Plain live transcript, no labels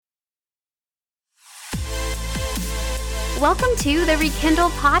Welcome to the Rekindle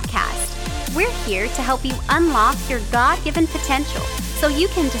Podcast. We're here to help you unlock your God-given potential so you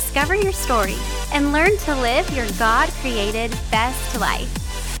can discover your story and learn to live your God-created best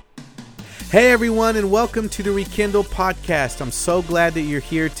life. Hey everyone, and welcome to the Rekindle Podcast. I'm so glad that you're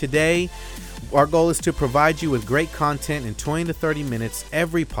here today. Our goal is to provide you with great content in 20 to 30 minutes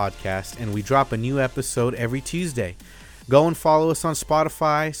every podcast, and we drop a new episode every Tuesday. Go and follow us on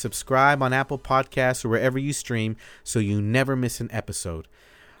Spotify, subscribe on Apple Podcasts or wherever you stream so you never miss an episode.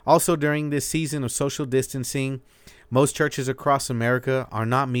 Also, during this season of social distancing, most churches across America are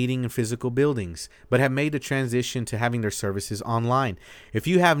not meeting in physical buildings, but have made the transition to having their services online. If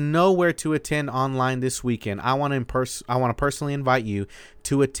you have nowhere to attend online this weekend, I want to personally invite you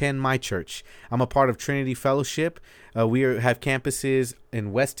to attend my church. I'm a part of Trinity Fellowship. We have campuses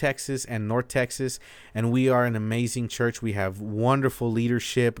in West Texas and North Texas, and we are an amazing church. We have wonderful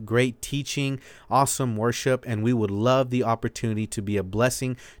leadership, great teaching, awesome worship, and we would love the opportunity to be a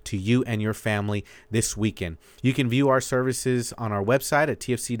blessing to you and your family this weekend. You can view our services on our website at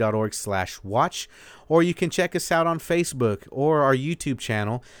tfc.org/watch, or you can check us out on Facebook or our YouTube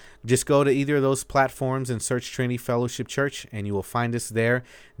channel. Just go to either of those platforms and search Trinity Fellowship Church, and you will find us there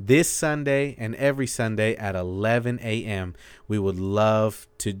this Sunday and every Sunday at 11 a.m. We would love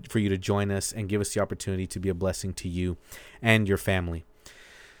for you to join us and give us the opportunity to be a blessing to you and your family.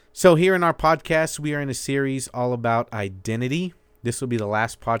 So here in our podcast, we are in a series all about identity. This will be the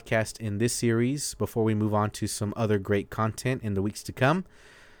last podcast in this series before we move on to some other great content in the weeks to come.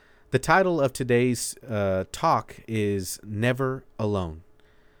 The title of today's talk is Never Alone.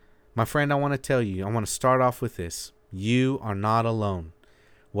 My friend, I want to tell you, I want to start off with this. You are not alone.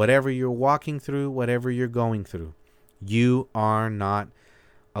 Whatever you're walking through, whatever you're going through, you are not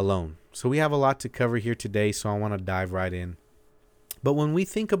alone. So we have a lot to cover here today, so I want to dive right in. But when we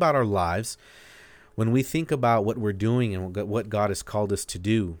think about our lives, when we think about what we're doing and what God has called us to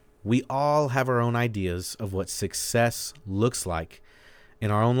do, we all have our own ideas of what success looks like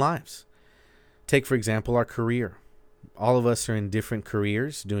in our own lives. Take, for example, our career. All of us are in different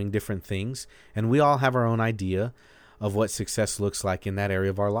careers, doing different things, and we all have our own idea of what success looks like in that area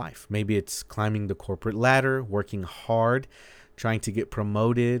of our life. Maybe it's climbing the corporate ladder, working hard, trying to get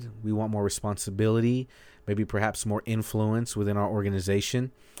promoted. We want more responsibility, maybe perhaps more influence within our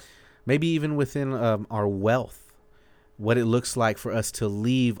organization, maybe even within our wealth, what it looks like for us to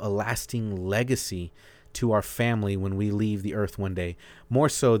leave a lasting legacy to our family when we leave the earth one day, more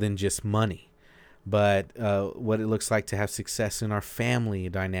so than just money. But what it looks like to have success in our family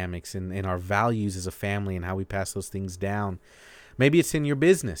dynamics and in our values as a family and how we pass those things down. Maybe it's in your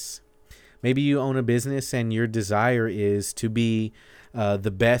business. Maybe you own a business and your desire is to be the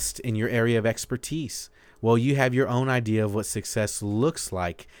best in your area of expertise. Well, you have your own idea of what success looks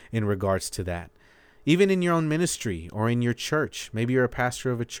like in regards to that. Even in your own ministry or in your church, maybe you're a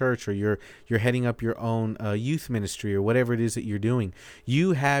pastor of a church or you're heading up your own youth ministry or whatever it is that you're doing.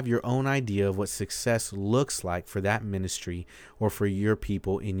 You have your own idea of what success looks like for that ministry or for your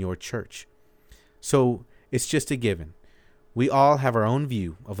people in your church. So it's just a given. We all have our own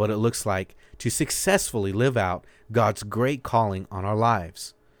view of what it looks like to successfully live out God's great calling on our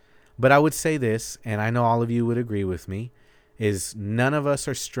lives. But I would say this, and I know all of you would agree with me, is none of us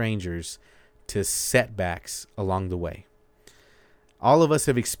are strangers to setbacks along the way. All of us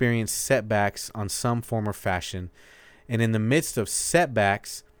have experienced setbacks on some form or fashion. And in the midst of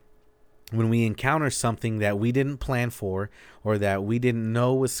setbacks, when we encounter something that we didn't plan for or that we didn't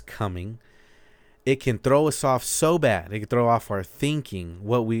know was coming, it can throw us off so bad. It can throw off our thinking,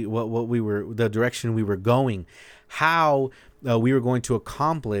 what we were, the direction we were going, how we were going to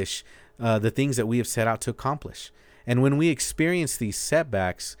accomplish the things that we have set out to accomplish. And when we experience these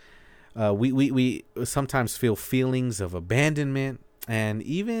setbacks, we sometimes feel feelings of abandonment, and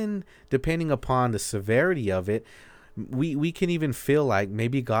even depending upon the severity of it, we can even feel like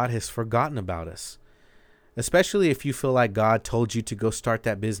maybe God has forgotten about us, especially if you feel like God told you to go start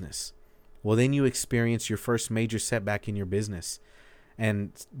that business. Well, then you experience your first major setback in your business.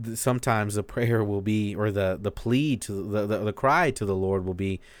 And sometimes the prayer will be, or the plea to the cry to the Lord will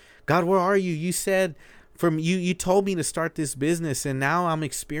be, God, where are you? You said you told me to start this business, and now I'm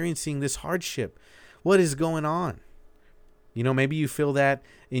experiencing this hardship. What is going on? You know, maybe you feel that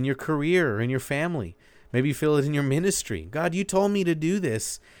in your career or in your family. Maybe you feel it in your ministry. God, you told me to do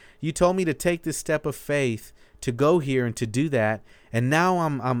this. You told me to take this step of faith to go here and to do that, and now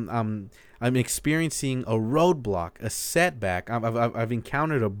I'm experiencing a roadblock, a setback. I've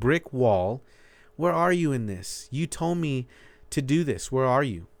encountered a brick wall. Where are you in this? You told me to do this. Where are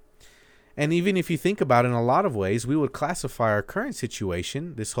you? And even if you think about it, in a lot of ways, we would classify our current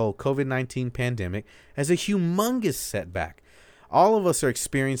situation, this whole COVID-19 pandemic, as a humongous setback. All of us are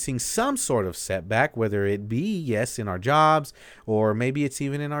experiencing some sort of setback, whether it be, yes, in our jobs, or maybe it's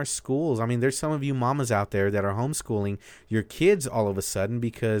even in our schools. I mean, there's some of you mamas out there that are homeschooling your kids all of a sudden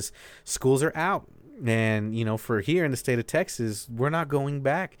because schools are out. And, for here in the state of Texas, we're not going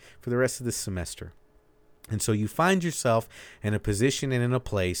back for the rest of this semester. And so you find yourself in a position and in a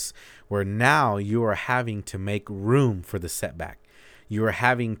place where now you are having to make room for the setback. You are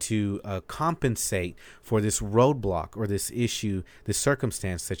having to compensate for this roadblock or this issue, this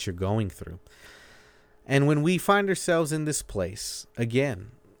circumstance that you're going through. And when we find ourselves in this place,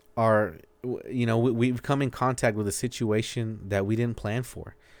 again, we've come in contact with a situation that we didn't plan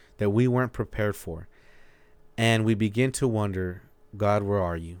for, that we weren't prepared for. And we begin to wonder, God, where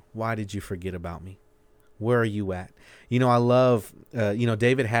are you? Why did you forget about me? Where are you at? I love,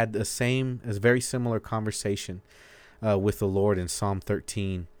 David had a very similar conversation with the Lord in Psalm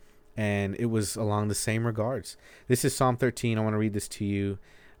 13. And it was along the same regards. This is Psalm 13. I want to read this to you.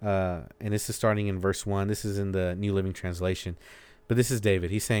 And this is starting in verse 1. This is in the New Living Translation. But this is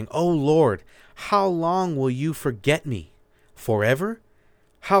David. He's saying, "Oh Lord, how long will you forget me? Forever?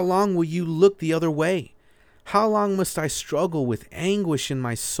 How long will you look the other way? How long must I struggle with anguish in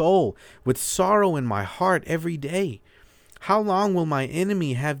my soul, with sorrow in my heart every day? How long will my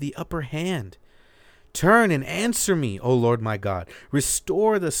enemy have the upper hand? Turn and answer me, O Lord my God.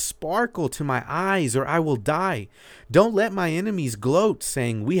 Restore the sparkle to my eyes, or I will die. Don't let my enemies gloat,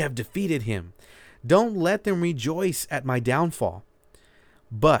 saying, 'We have defeated him.' Don't let them rejoice at my downfall.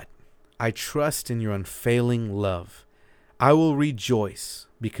 But I trust in your unfailing love. I will rejoice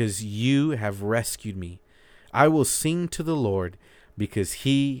because you have rescued me. I will sing to the Lord because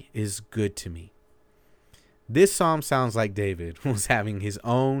he is good to me." This psalm sounds like David was having his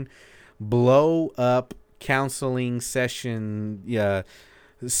own blow up counseling session,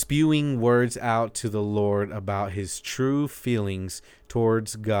 spewing words out to the Lord about his true feelings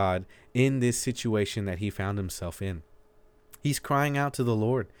towards God in this situation that he found himself in. He's crying out to the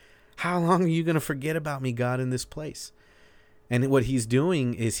Lord, "How long are you going to forget about me, God, in this place?" And what he's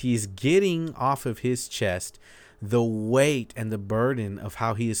doing is he's getting off of his chest the weight and the burden of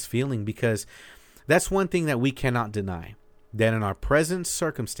how he is feeling, because that's one thing that we cannot deny, that in our present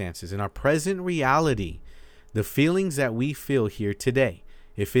circumstances, in our present reality, the feelings that we feel here today,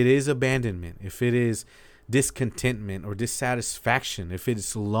 if it is abandonment, if it is discontentment or dissatisfaction, if it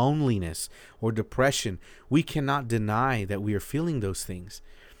is loneliness or depression, we cannot deny that we are feeling those things.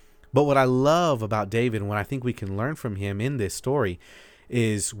 But what I love about David and what I think we can learn from him in this story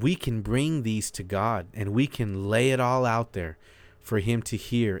is we can bring these to God and we can lay it all out there for him to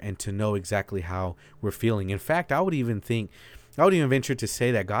hear and to know exactly how we're feeling. In fact, I would even venture to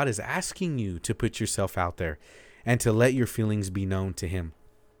say that God is asking you to put yourself out there and to let your feelings be known to him.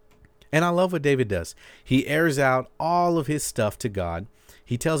 And I love what David does. He airs out all of his stuff to God.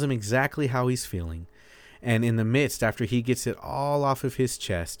 He tells him exactly how he's feeling. And in the midst, after he gets it all off of his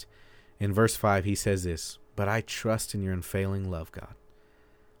chest, in verse 5, he says this, "But I trust in your unfailing love, God.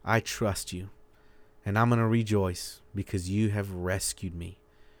 I trust you, and I'm going to rejoice because you have rescued me."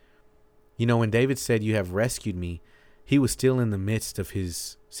 When David said, "You have rescued me," he was still in the midst of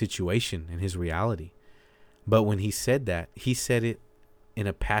his situation and his reality. But when he said that, he said it in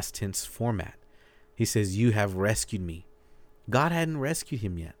a past tense format. He says, "You have rescued me." God hadn't rescued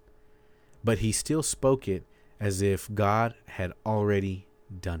him yet, but he still spoke it as if God had already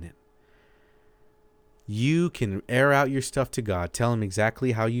done it. You can air out your stuff to God, tell him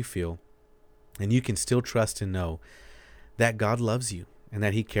exactly how you feel, and you can still trust and know that God loves you and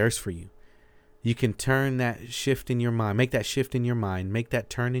that he cares for you. You can turn that shift in your mind, make that shift in your mind, make that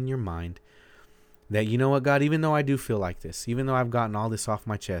turn in your mind that, you know what, God, even though I do feel like this, even though I've gotten all this off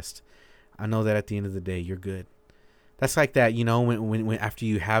my chest, I know that at the end of the day, you're good. That's like that, when after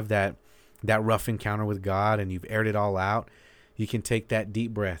you have that rough encounter with God and you've aired it all out, you can take that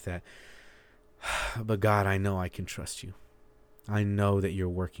deep breath but God, I know I can trust you. I know that you're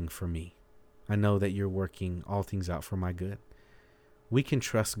working for me. I know that you're working all things out for my good. We can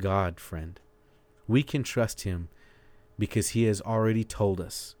trust God, friend. We can trust him because he has already told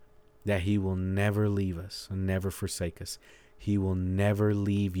us that he will never leave us and never forsake us. He will never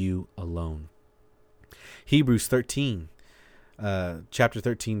leave you alone. Hebrews 13, chapter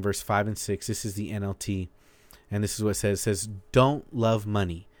 13, verse 5 and 6. This is the NLT. And this is what it says. It says, "Don't love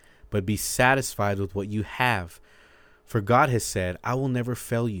money, but be satisfied with what you have. For God has said, I will never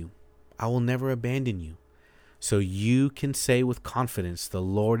fail you. I will never abandon you. So you can say with confidence, the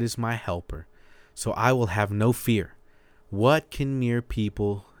Lord is my helper. So I will have no fear. What can mere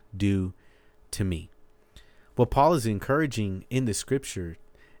people do to me. What Paul is encouraging in the scripture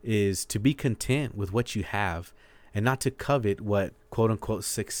is to be content with what you have and not to covet what quote unquote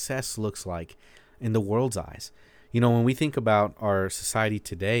success looks like in the world's eyes. When we think about our society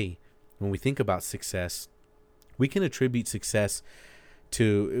today, when we think about success, we can attribute success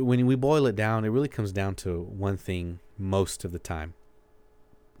to, when we boil it down, it really comes down to one thing most of the time.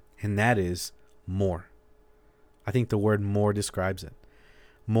 And that is more. I think the word more describes it.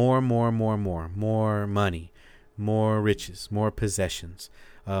 More money, more riches, more possessions,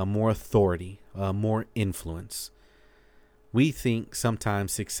 more authority, more influence. We think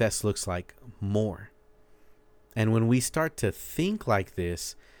sometimes success looks like more. And when we start to think like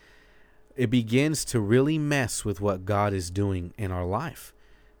this, it begins to really mess with what God is doing in our life.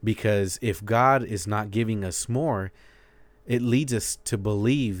 Because if God is not giving us more, it leads us to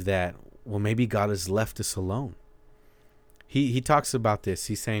believe that, well, maybe God has left us alone. He talks about this.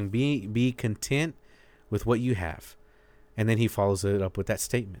 He's saying, be content with what you have. And then he follows it up with that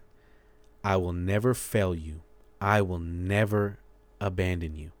statement. I will never fail you. I will never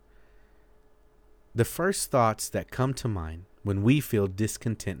abandon you. The first thoughts that come to mind when we feel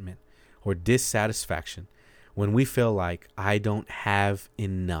discontentment or dissatisfaction, when we feel like I don't have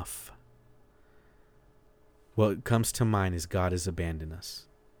enough, what comes to mind is God has abandoned us.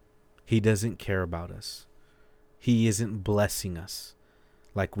 He doesn't care about us. He isn't blessing us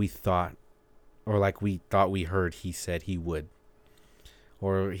like we thought, or like we thought we heard he said he would.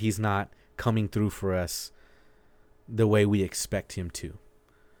 Or he's not coming through for us the way we expect him to.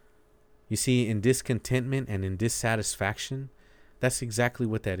 You see, in discontentment and in dissatisfaction, that's exactly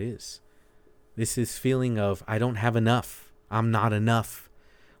what that is. This is feeling of, I don't have enough. I'm not enough.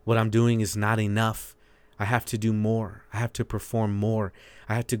 What I'm doing is not enough. I have to do more. I have to perform more.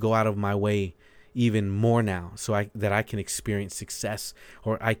 I have to go out of my way even more now so that I can experience success,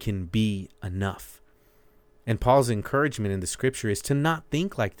 or I can be enough. And Paul's encouragement in the scripture is to not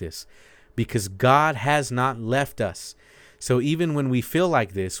think like this, because God has not left us. So even when we feel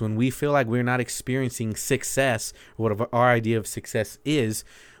like this, when we feel like we're not experiencing success, what our idea of success is,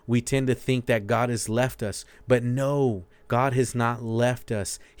 we tend to think that God has left us. But no, God has not left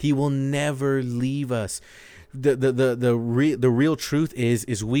us. He will never leave us. The real truth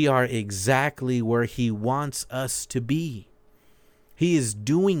is we are exactly where he wants us to be. He is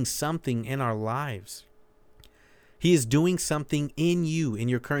doing something in our lives. He is doing something in you, in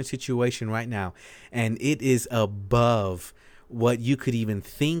your current situation right now. And it is above what you could even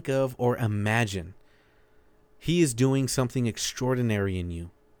think of or imagine. He is doing something extraordinary in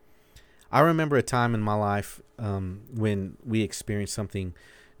you. I remember a time in my life when we experienced something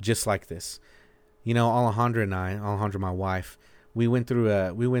just like this. Alejandra and I, my wife, we went through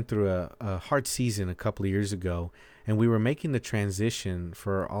a hard season a couple of years ago, and we were making the transition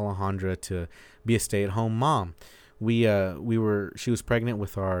for Alejandra to be a stay-at-home mom. She was pregnant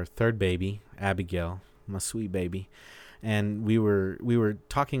with our third baby, Abigail, my sweet baby, and we were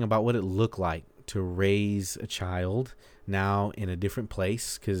talking about what it looked like to raise a child now in a different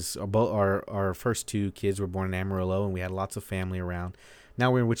place, because our first two kids were born in Amarillo, and we had lots of family around. Now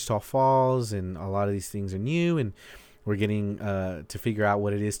we're in Wichita Falls, and a lot of these things are new, and we're getting to figure out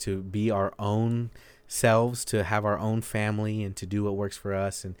what it is to be our own selves, to have our own family, and to do what works for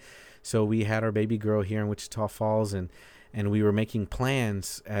us. And so we had our baby girl here in Wichita Falls, and we were making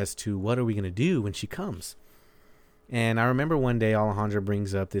plans as to what are we going to do when she comes. And I remember one day Alejandra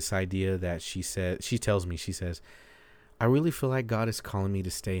brings up this idea that she tells me, I really feel like God is calling me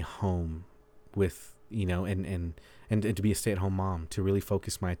to stay home with, and to be a stay-at-home mom, to really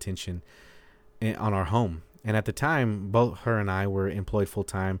focus my attention on our home. And at the time, both her and I were employed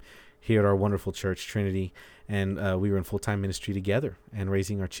full-time here at our wonderful church, Trinity, and we were in full-time ministry together and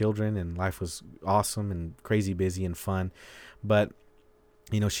raising our children, and life was awesome and crazy busy and fun. But,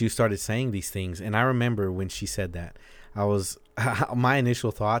 she started saying these things, and I remember when she said that, my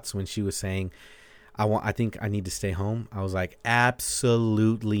initial thoughts when she was saying, I think I need to stay home, I was like,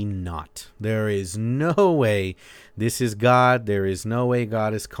 absolutely not. There is no way this is God. There is no way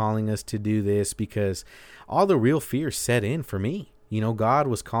God is calling us to do this, because all the real fear set in for me. God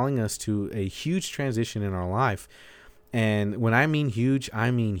was calling us to a huge transition in our life. And when I mean huge,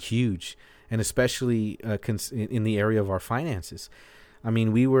 and especially in the area of our finances. I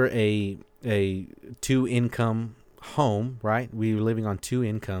mean, we were a 2-income home, right? We were living on 2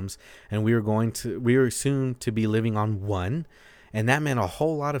 incomes, and we were soon to be living on 1, and that meant a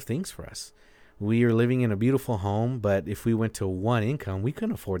whole lot of things for us. We were living in a beautiful home, but if we went to 1 income, we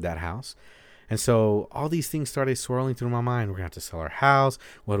couldn't afford that house. And so all these things started swirling through my mind. We're going to have to sell our house.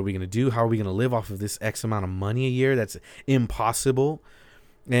 What are we going to do? How are we going to live off of this X amount of money a year? That's impossible.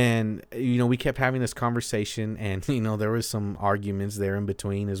 And, we kept having this conversation, and, there was some arguments there in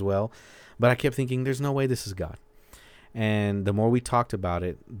between as well. But I kept thinking, there's no way this is God. And the more we talked about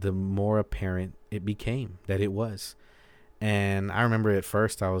it, the more apparent it became that it was. And I remember at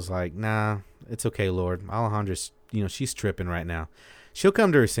first I was like, nah, it's okay, Lord. Alejandra's, she's tripping right now. She'll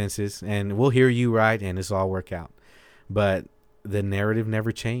come to her senses, and we'll hear you right, and this will all work out. But the narrative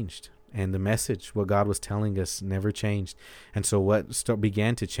never changed. And the message, what God was telling us, never changed. And so what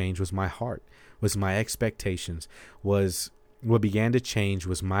began to change was my heart, was my expectations, was what began to change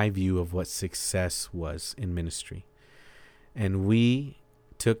was my view of what success was in ministry. And we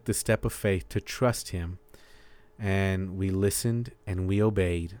took the step of faith to trust him, and we listened and we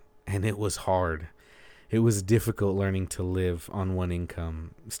obeyed, and it was hard. It was difficult learning to live on one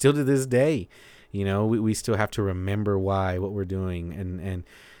income. Still to this day, we still have to remember what we're doing. And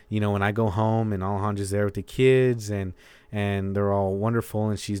when I go home and Alejandra's there with the kids and they're all wonderful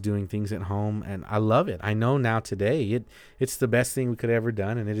and she's doing things at home, and I love it. I know now today it's the best thing we could have ever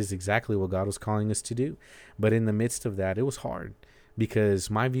done, and it is exactly what God was calling us to do. But in the midst of that, it was hard because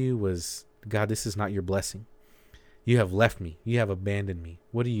my view was, God, this is not your blessing. You have left me. You have abandoned me.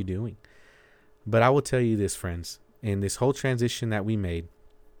 What are you doing? But I will tell you this, friends, in this whole transition that we made,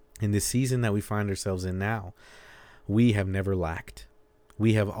 in this season that we find ourselves in now, we have never lacked.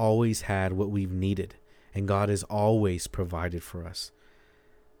 We have always had what we've needed, and God has always provided for us.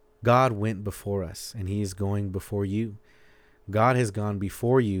 God went before us, and he is going before you. God has gone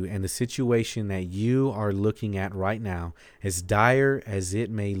before you, and the situation that you are looking at right now, as dire as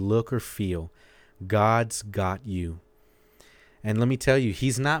it may look or feel, God's got you. And let me tell you,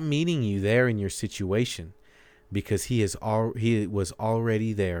 he's not meeting you there in your situation because he was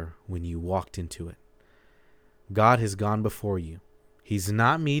already there when you walked into it. God has gone before you. He's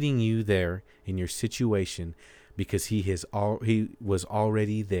not meeting you there in your situation because he was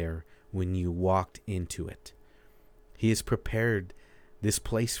already there when you walked into it. He has prepared this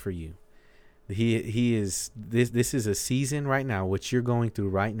place for you. He is this is a season right now, what you're going through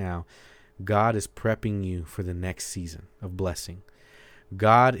right now. God is prepping you for the next season of blessing.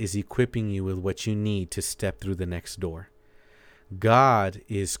 God is equipping you with what you need to step through the next door. God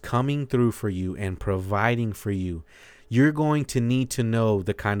is coming through for you and providing for you. You're going to need to know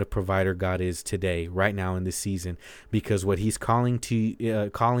the kind of provider God is today, right now in this season, because what he's calling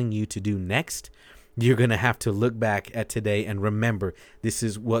you to do next, you're going to have to look back at today and remember, this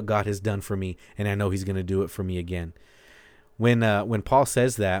is what God has done for me, and I know he's going to do it for me again. When Paul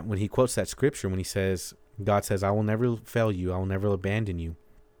says that, when he quotes that scripture, when he says, God says, I will never fail you, I will never abandon you,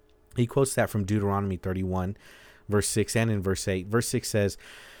 he quotes that from Deuteronomy 31, verse 6 and in verse 8. Verse 6 says,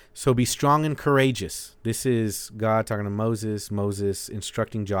 so be strong and courageous. This is God talking to Moses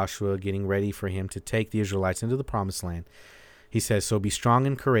instructing Joshua, getting ready for him to take the Israelites into the promised land. He says, so be strong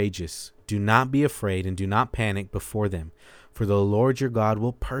and courageous. Do not be afraid and do not panic before them. For the Lord your God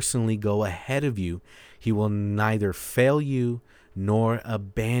will personally go ahead of you. He will neither fail you nor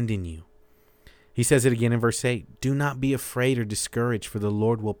abandon you. He says it again in verse 8. Do not be afraid or discouraged, for the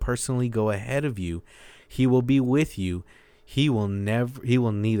Lord will personally go ahead of you. He will be with you. He will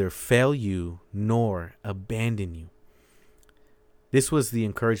neither fail you nor abandon you. This was the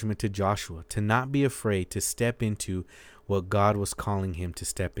encouragement to Joshua, to not be afraid to step into what God was calling him to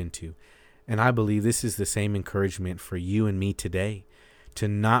step into. And I believe this is the same encouragement for you and me today, to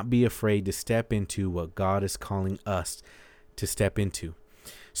not be afraid to step into what God is calling us to step into.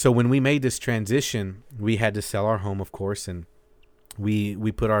 So when we made this transition, we had to sell our home, of course, and we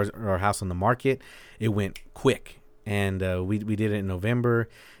put our house on the market. It went quick. And we did it in November,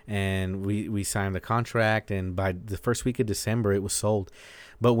 and we signed the contract, and by the first week of December, it was sold.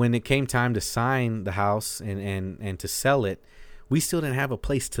 But when it came time to sign the house and to sell it, we still didn't have a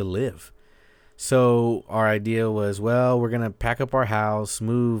place to live. So our idea was, well, we're going to pack up our house,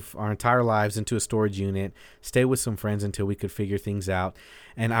 move our entire lives into a storage unit, stay with some friends until we could figure things out.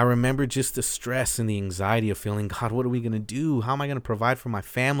 And I remember just the stress and the anxiety of feeling, God, what are we going to do? How am I going to provide for my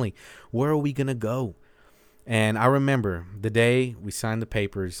family? Where are we going to go? And I remember the day we signed the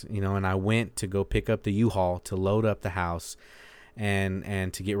papers, and I went to go pick up the U-Haul to load up the house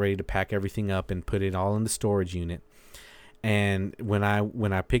and to get ready to pack everything up and put it all in the storage unit. And when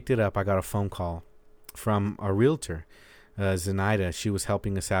I picked it up, I got a phone call from our realtor, Zenaida. She was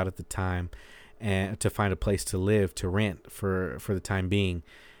helping us out at the time and to find a place to live, to rent for the time being.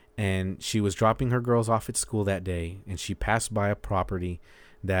 And she was dropping her girls off at school that day, and she passed by a property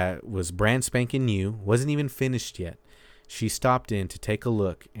that was brand spanking new, wasn't even finished yet. She stopped in to take a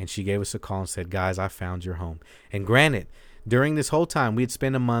look, and she gave us a call and said, guys, I found your home. And granted, During this whole time, we'd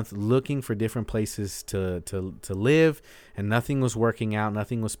spend a month looking for different places to live, and nothing was working out.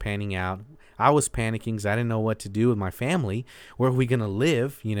 Nothing was panning out. I was panicking because I didn't know what to do with my family. Where are we going to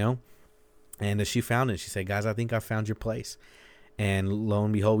live, And she found it. She said, guys, I think I found your place. And lo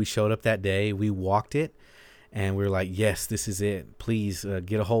and behold, we showed up that day. We walked it. And we were like, yes, this is it. Please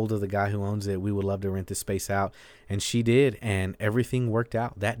get a hold of the guy who owns it. We would love to rent this space out. And she did. And everything worked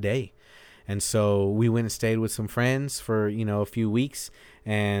out that day. And so we went and stayed with some friends for, a few weeks,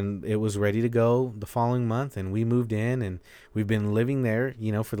 and it was ready to go the following month. And we moved in, and we've been living there,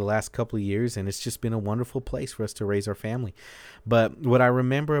 for the last couple of years. And it's just been a wonderful place for us to raise our family. But what I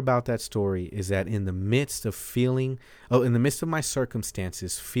remember about that story is that in the midst of my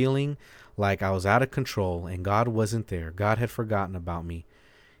circumstances, feeling like I was out of control and God wasn't there, God had forgotten about me,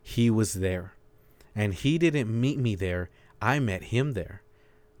 He was there. And He didn't meet me there. I met Him there.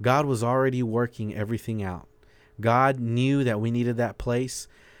 God was already working everything out. God knew that we needed that place.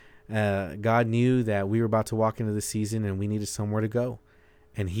 God knew that we were about to walk into the season and we needed somewhere to go.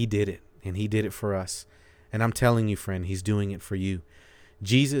 And He did it. And He did it for us. And I'm telling you, friend, He's doing it for you.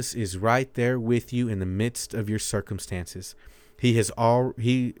 Jesus is right there with you in the midst of your circumstances. He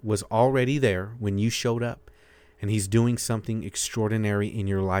was already there when you showed up. And He's doing something extraordinary in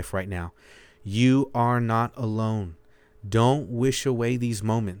your life right now. You are not alone. Don't wish away these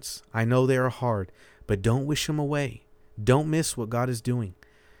moments. I know they are hard, but don't wish them away. Don't miss what God is doing.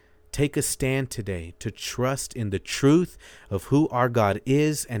 Take a stand today to trust in the truth of who our God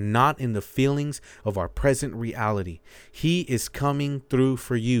is and not in the feelings of our present reality. He is coming through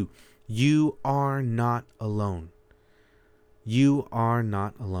for you. You are not alone. You are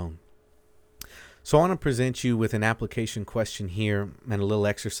not alone. So I want to present you with an application question here and a little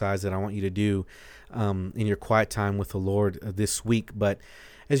exercise that I want you to do in your quiet time with the Lord this week. But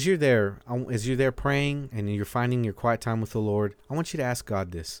as you're there praying and you're finding your quiet time with the Lord, I want you to ask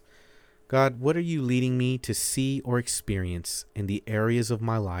God this. God, what are you leading me to see or experience in the areas of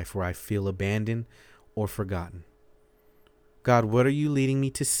my life where I feel abandoned or forgotten? God, what are you leading me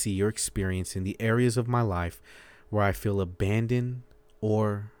to see or experience in the areas of my life where I feel abandoned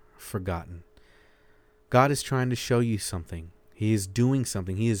or forgotten? God is trying to show you something. He is doing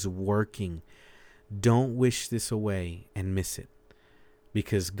something. He is working. Don't wish this away and miss it,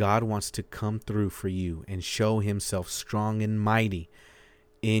 because God wants to come through for you and show Himself strong and mighty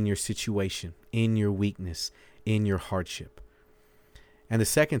in your situation, in your weakness, in your hardship. And the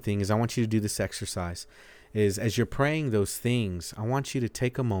second thing is, I want you to do this exercise. Is as you're praying those things, I want you to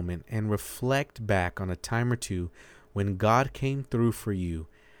take a moment and reflect back on a time or two when God came through for you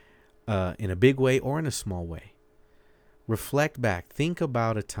in a big way or in a small way. Reflect back. Think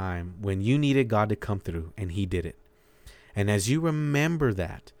about a time when you needed God to come through and He did it. And as you remember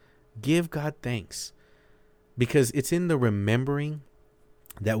that, give God thanks, because it's in the remembering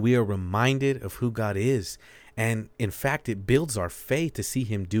that we are reminded of who God is. And in fact, it builds our faith to see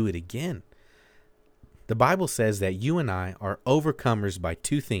Him do it again. The Bible says that you and I are overcomers by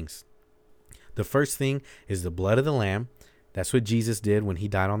two things. The first thing is the blood of the Lamb. That's what Jesus did when He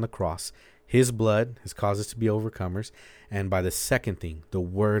died on the cross. His blood has caused us to be overcomers. And by the second thing, the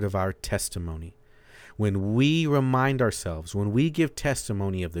word of our testimony. When we remind ourselves, when we give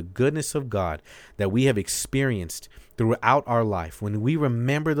testimony of the goodness of God that we have experienced throughout our life, when we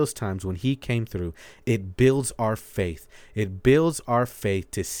remember those times when He came through, it builds our faith. It builds our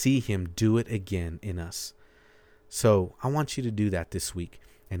faith to see Him do it again in us. So I want you to do that this week.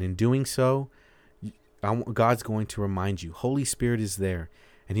 And in doing so, God's going to remind you. Holy Spirit is there,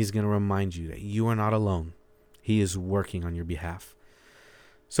 and He's going to remind you that you are not alone. He is working on your behalf.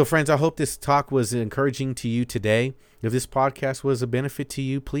 So friends, I hope this talk was encouraging to you today. If this podcast was a benefit to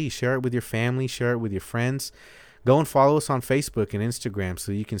you, please share it with your family, share it with your friends. Go and follow us on Facebook and Instagram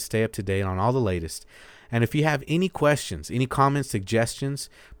so you can stay up to date on all the latest. And if you have any questions, any comments, suggestions,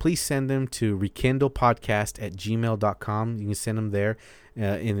 please send them to rekindlepodcast@gmail.com. You can send them there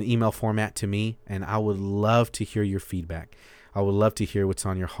in an email format to me, and I would love to hear your feedback. I would love to hear what's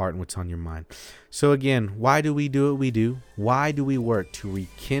on your heart and what's on your mind. So again, why do we do what we do? Why do we work to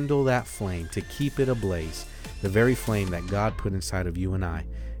rekindle that flame, to keep it ablaze, the very flame that God put inside of you and I?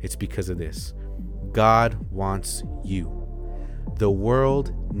 It's because of this. God wants you. The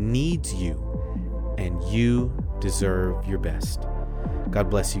world needs you, and you deserve your best. God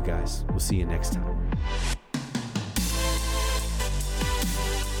bless you guys. We'll see you next time.